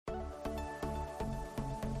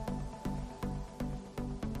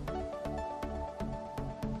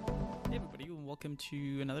welcome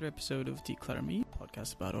to another episode of Declutter Me,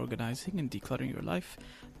 podcast about organizing and decluttering your life.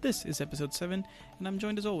 This is episode 7, and I'm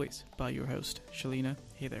joined as always by your host, Shalina.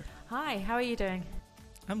 Hey there. Hi, how are you doing?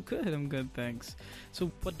 I'm good, thanks.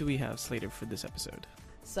 So what do we have slated for this episode?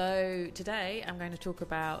 So today I'm going to talk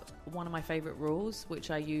about one of my favorite rules, which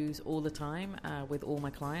I use all the time with all my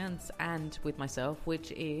clients and with myself,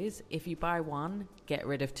 which is if you buy one, get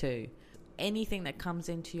rid of two. Anything that comes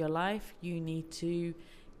into your life, you need to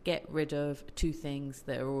get rid of two things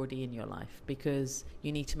that are already in your life because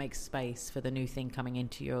you need to make space for the new thing coming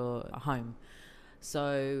into your home.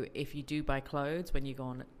 So if you do buy clothes when you go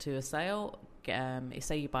on to a sale,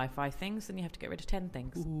 say you buy 5 things, then you have to get rid of 10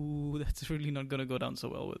 things. Ooh, that's really not going to go down so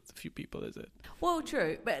well with a few people, is it? Well,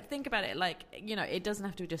 true, but think about it it doesn't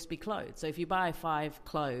have to just be clothes. So if you buy 5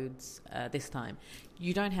 clothes this time,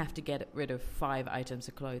 you don't have to get rid of 5 items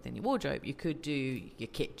of clothes in your wardrobe. You could do your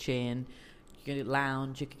kitchen, your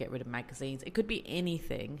lounge, you could get rid of magazines. It could be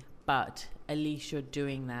anything, but at least you're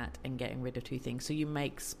doing that and getting rid of 2 things. So you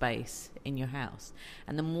make space in your house.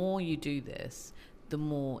 And the more you do this, the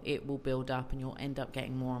more it will build up and you'll end up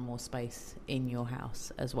getting more and more space in your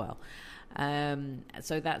house as well.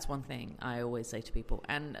 So that's one thing I always say to people.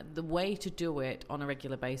 And the way to do it on a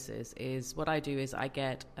regular basis is what I do is I've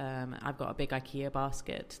got a big IKEA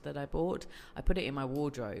basket that I bought. I put it in my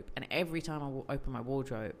wardrobe, and every time I open my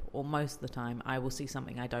wardrobe, or most of the time, I will see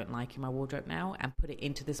something I don't like in my wardrobe now and put it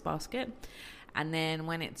into this basket. And then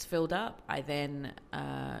when it's filled up, I then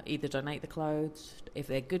either donate the clothes. If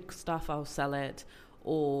they're good stuff, I'll sell it,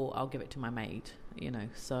 or I'll give it to my maid,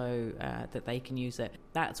 so that they can use it.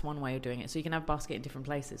 That's one way of doing it. So you can have a basket in different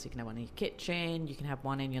places. You can have one in your kitchen, you can have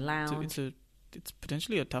one in your lounge. So it's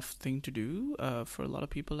potentially a tough thing to do for a lot of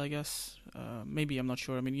people, I guess. Maybe, I'm not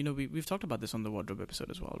sure. I mean, we've talked about this on the wardrobe episode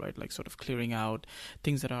as well, right? Like sort of clearing out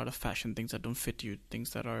things that are out of fashion, things that don't fit you,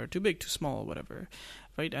 things that are too big, too small, whatever,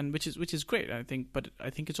 right? And which is great, I think. But I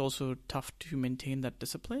think it's also tough to maintain that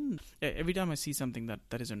discipline. Every time I see something that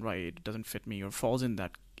isn't right, doesn't fit me, or falls in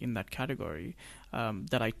that category,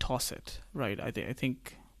 that I toss it, right? I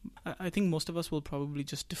think most of us will probably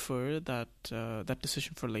just defer that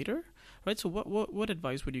decision for later, right? So what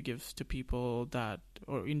advice would you give to people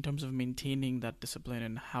or in terms of maintaining that discipline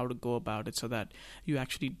and how to go about it so that you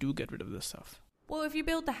actually do get rid of this stuff? Well, if you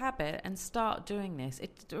build the habit and start doing this,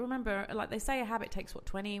 remember, like they say, a habit takes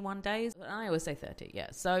 21 days? I always say 30, yeah.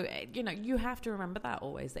 So, you have to remember that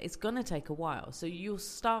always, that it's going to take a while. So you'll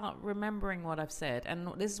start remembering what I've said. And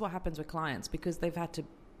this is what happens with clients because they're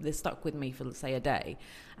stuck with me for, let's say, a day,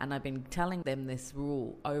 and I've been telling them this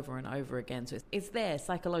rule over and over again. So it's there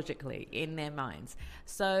psychologically in their minds.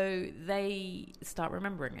 So they start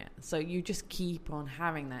remembering it. So you just keep on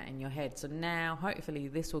having that in your head. So now, hopefully,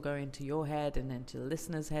 this will go into your head and into the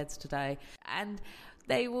listeners' heads today. And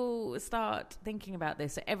they will start thinking about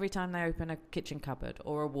this. So every time they open a kitchen cupboard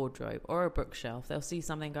or a wardrobe or a bookshelf, they'll see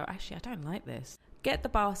something and go, actually, I don't like this. Get the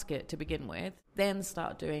basket to begin with, then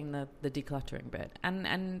start doing the decluttering bit.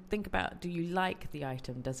 And think about, do you like the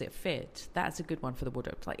item? Does it fit? That's a good one for the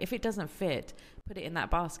wardrobe. Like, if it doesn't fit, put it in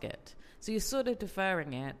that basket. So you're sort of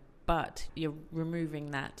deferring it, but you're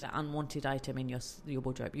removing that unwanted item in your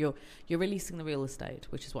wardrobe. You're releasing the real estate,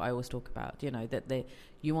 which is what I always talk about. That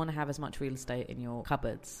you want to have as much real estate in your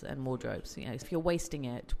cupboards and wardrobes. If you're wasting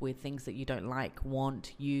it with things that you don't like,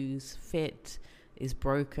 want, use, fit, is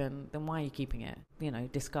broken, then why are you keeping it?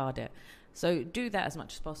 Discard it. So do that as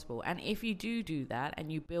much as possible. And if you do that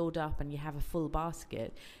and you build up and you have a full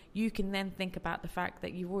basket, you can then think about the fact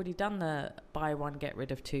that you've already done the buy one, get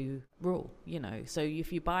rid of 2 rule. So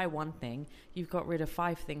if you buy one thing, you've got rid of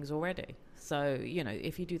 5 things already. So,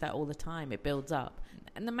 if you do that all the time, it builds up.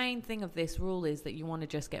 And the main thing of this rule is that you want to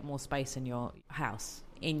just get more space in your house,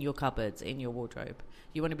 in your cupboards, in your wardrobe.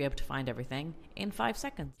 You want to be able to find everything in 5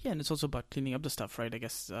 seconds. Yeah, and it's also about cleaning up the stuff, right? I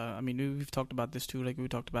guess, we've talked about this too. Like we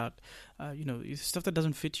talked about, stuff that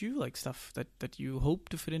doesn't fit you, like stuff that you hope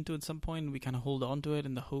to fit into at some point. We kind of hold on to it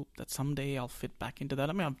in the hope that someday I'll fit back into that.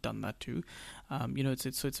 I mean, I've done that too.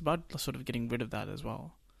 It's about sort of getting rid of that as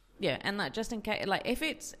well. Yeah, and like just in case, like if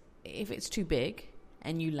it's too big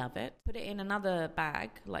and you love it, put it in another bag,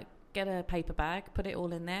 like get a paper bag, put it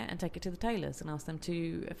all in there and take it to the tailors and ask them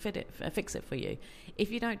to fix it for you.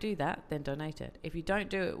 If you don't do that, then donate it. If you don't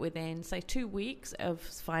do it within, say, 2 weeks of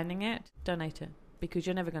finding it, donate it. Because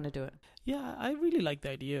you're never going to do it. Yeah, I really like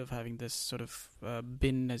the idea of having this sort of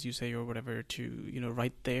bin, as you say, or whatever, to,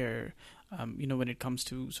 right there when it comes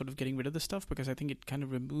to sort of getting rid of the stuff, because I think it kind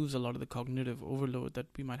of removes a lot of the cognitive overload that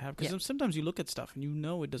we might have. Because sometimes you look at stuff and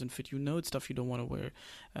it doesn't fit. It's stuff you don't want to wear.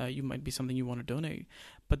 You might be something you want to donate.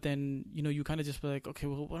 But then, you kind of just be like, okay,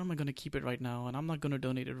 well, what am I going to keep it right now? And I'm not going to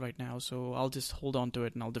donate it right now. So I'll just hold on to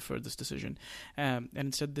it and I'll defer this decision. And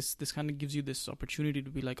instead, this kind of gives you this opportunity to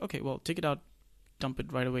be like, okay, well, take it out, dump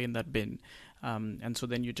it right away in that bin. And so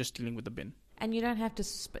then you're just dealing with the bin. And you don't have to,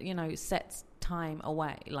 set time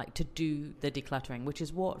away, like to do the decluttering, which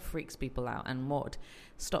is what freaks people out and what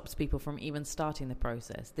stops people from even starting the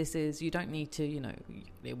process. You don't need to,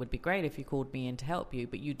 it would be great if you called me in to help you,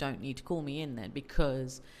 but you don't need to call me in then,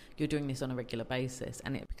 because you're doing this on a regular basis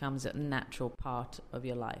and it becomes a natural part of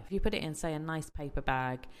your life. If you put it in, say, a nice paper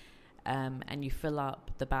bag, and you fill up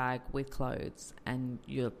the bag with clothes and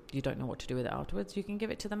you don't know what to do with it afterwards, you can give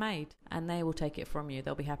it to the maid and they will take it from you.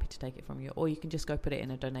 They'll be happy to take it from you. Or you can just go put it in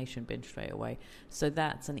a donation bin straight away. So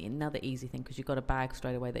that's another easy thing, because you've got a bag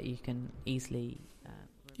straight away that you can easily...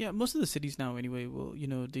 most of the cities now anyway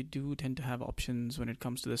they do tend to have options when it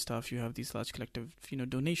comes to the stuff. You have these large collective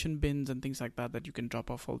donation bins and things like that you can drop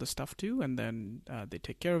off all the stuff to, and then they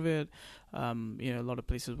take care of it. A lot of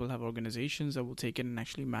places will have organizations that will take it and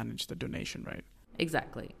actually manage the donation, right?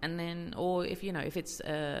 Exactly. And then, or if it's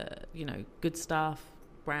good stuff,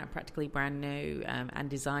 practically brand new and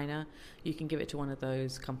designer, you can give it to one of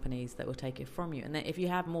those companies that will take it from you. And then if you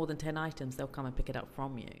have more than 10 items, they'll come and pick it up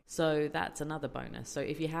from you. So that's another bonus. So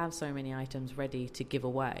if you have so many items ready to give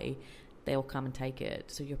away, they'll come and take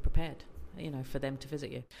it, so you're prepared for them to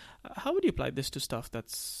visit you. How would you apply this to stuff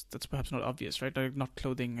that's perhaps not obvious, right? Like not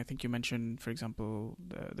clothing. I think you mentioned, for example,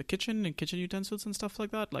 the kitchen and kitchen utensils and stuff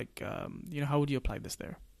like that. Like how would you apply this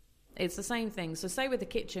there? It's the same thing. So say with the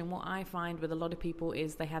kitchen, what I find with a lot of people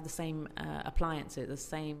is they have the same appliances, the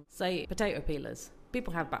same, say, potato peelers.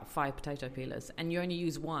 People have about 5 potato peelers and you only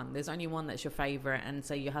use one. There's only one that's your favourite, and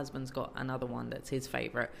say your husband's got another one that's his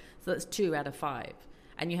favourite. So that's 2 out of 5.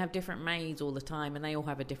 And you have different maids all the time and they all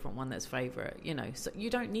have a different one that's favourite, So you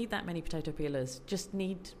don't need that many potato peelers. Just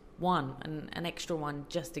need one, and an extra one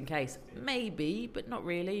just in case. Maybe, but not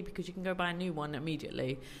really, because you can go buy a new one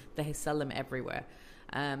immediately. They sell them everywhere.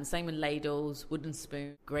 Same with ladles, wooden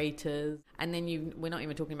spoon, graters. And then we're not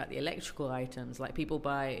even talking about the electrical items. Like people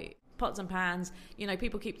buy pots and pans.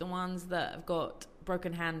 People keep the ones that have got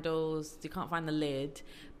broken handles. You can't find the lid.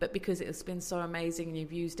 But because it's been so amazing and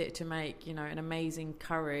you've used it to make, an amazing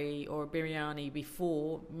curry or a biryani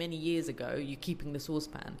before, many years ago, you're keeping the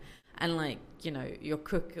saucepan. And your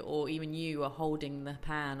cook or even you are holding the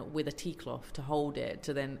pan with a tea cloth to hold it.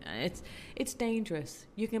 To then it's dangerous.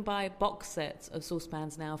 You can buy box sets of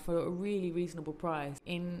saucepans now for a really reasonable price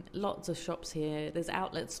in lots of shops here. There's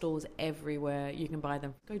outlet stores everywhere. You can buy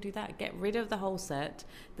them. Go do that. Get rid of the whole set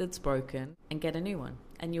that's broken and get a new one.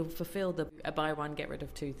 And you'll fulfill the buy one, get rid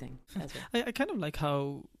of 2 thing as well. I kind of like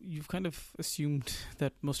how you've kind of assumed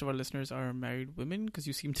that most of our listeners are married women, because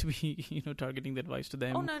you seem to be, targeting the advice to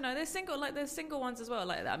them. Oh, no, there's single ones as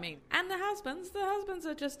well. And the husbands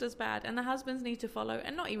are just as bad. And the husbands need to follow,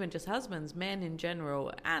 and not even just husbands, men in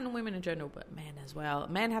general and women in general, but men as well.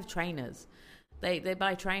 Men have trainers. They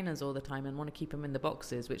buy trainers all the time and want to keep them in the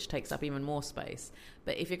boxes, which takes up even more space.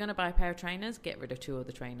 But if you're going to buy a pair of trainers, get rid of 2 of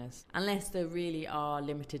the trainers. Unless they really are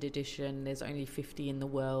limited edition, there's only 50 in the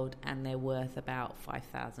world and they're worth about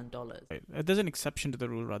 $5,000. Right. There's an exception to the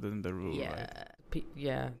rule rather than the rule, right?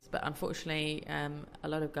 Yeah. But unfortunately, a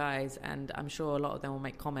lot of guys, and I'm sure a lot of them will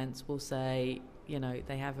make comments, will say,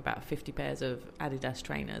 they have about 50 pairs of Adidas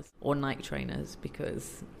trainers or Nike trainers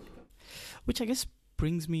because... Which I guess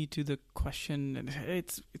brings me to the question, and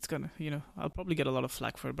it's gonna, I'll probably get a lot of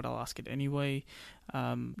flack for it, but I'll ask it anyway.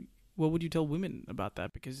 What would you tell women about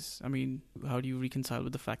that? Because, how do you reconcile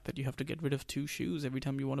with the fact that you have to get rid of 2 shoes every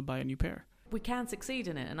time you want to buy a new pair? We can succeed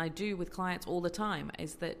in it, and I do with clients all the time,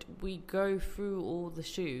 is that we go through all the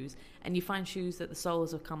shoes, and you find shoes that the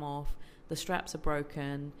soles have come off, the straps are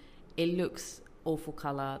broken, it looks awful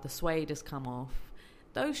colour, the suede has come off.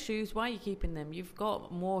 Those shoes, why are you keeping them? You've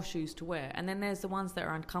got more shoes to wear. And then there's the ones that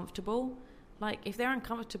are uncomfortable. If they're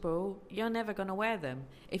uncomfortable, you're never going to wear them.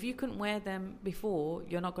 If you couldn't wear them before,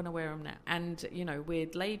 you're not going to wear them now. And,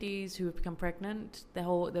 with ladies who have become pregnant,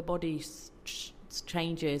 their body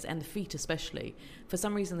changes, and the feet especially. For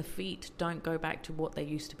some reason, the feet don't go back to what they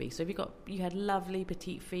used to be. So if you had lovely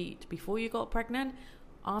petite feet before you got pregnant,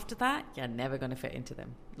 After that, you're never going to fit into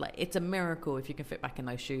them. Like, it's a miracle if you can fit back in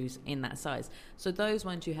those shoes in that size. So those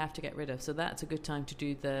ones you have to get rid of. So that's a good time to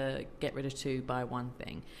do the get rid of 2, buy 1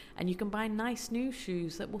 thing. And you can buy nice new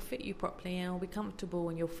shoes that will fit you properly and will be comfortable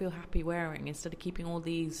and you'll feel happy wearing, instead of keeping all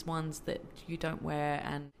these ones that you don't wear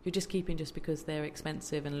and you're just keeping just because they're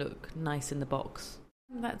expensive and look nice in the box.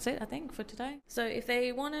 That's it, I think, for today. So if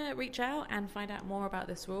they want to reach out and find out more about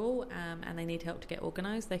this rule and they need help to get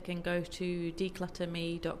organised, they can go to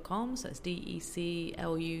declutterme.com. So it's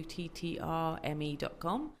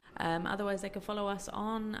declutterme.com. Otherwise, they can follow us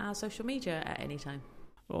on our social media at any time.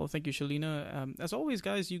 Well, thank you, Shalina. As always,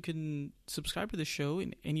 guys, you can subscribe to the show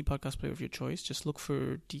in any podcast player of your choice. Just look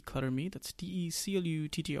for Declutter Me. That's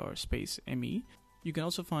DECLUTTR space ME. You can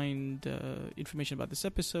also find information about this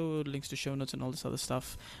episode, links to show notes and all this other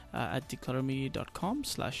stuff at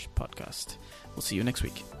declutterme.com/podcast. We'll see you next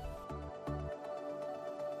week.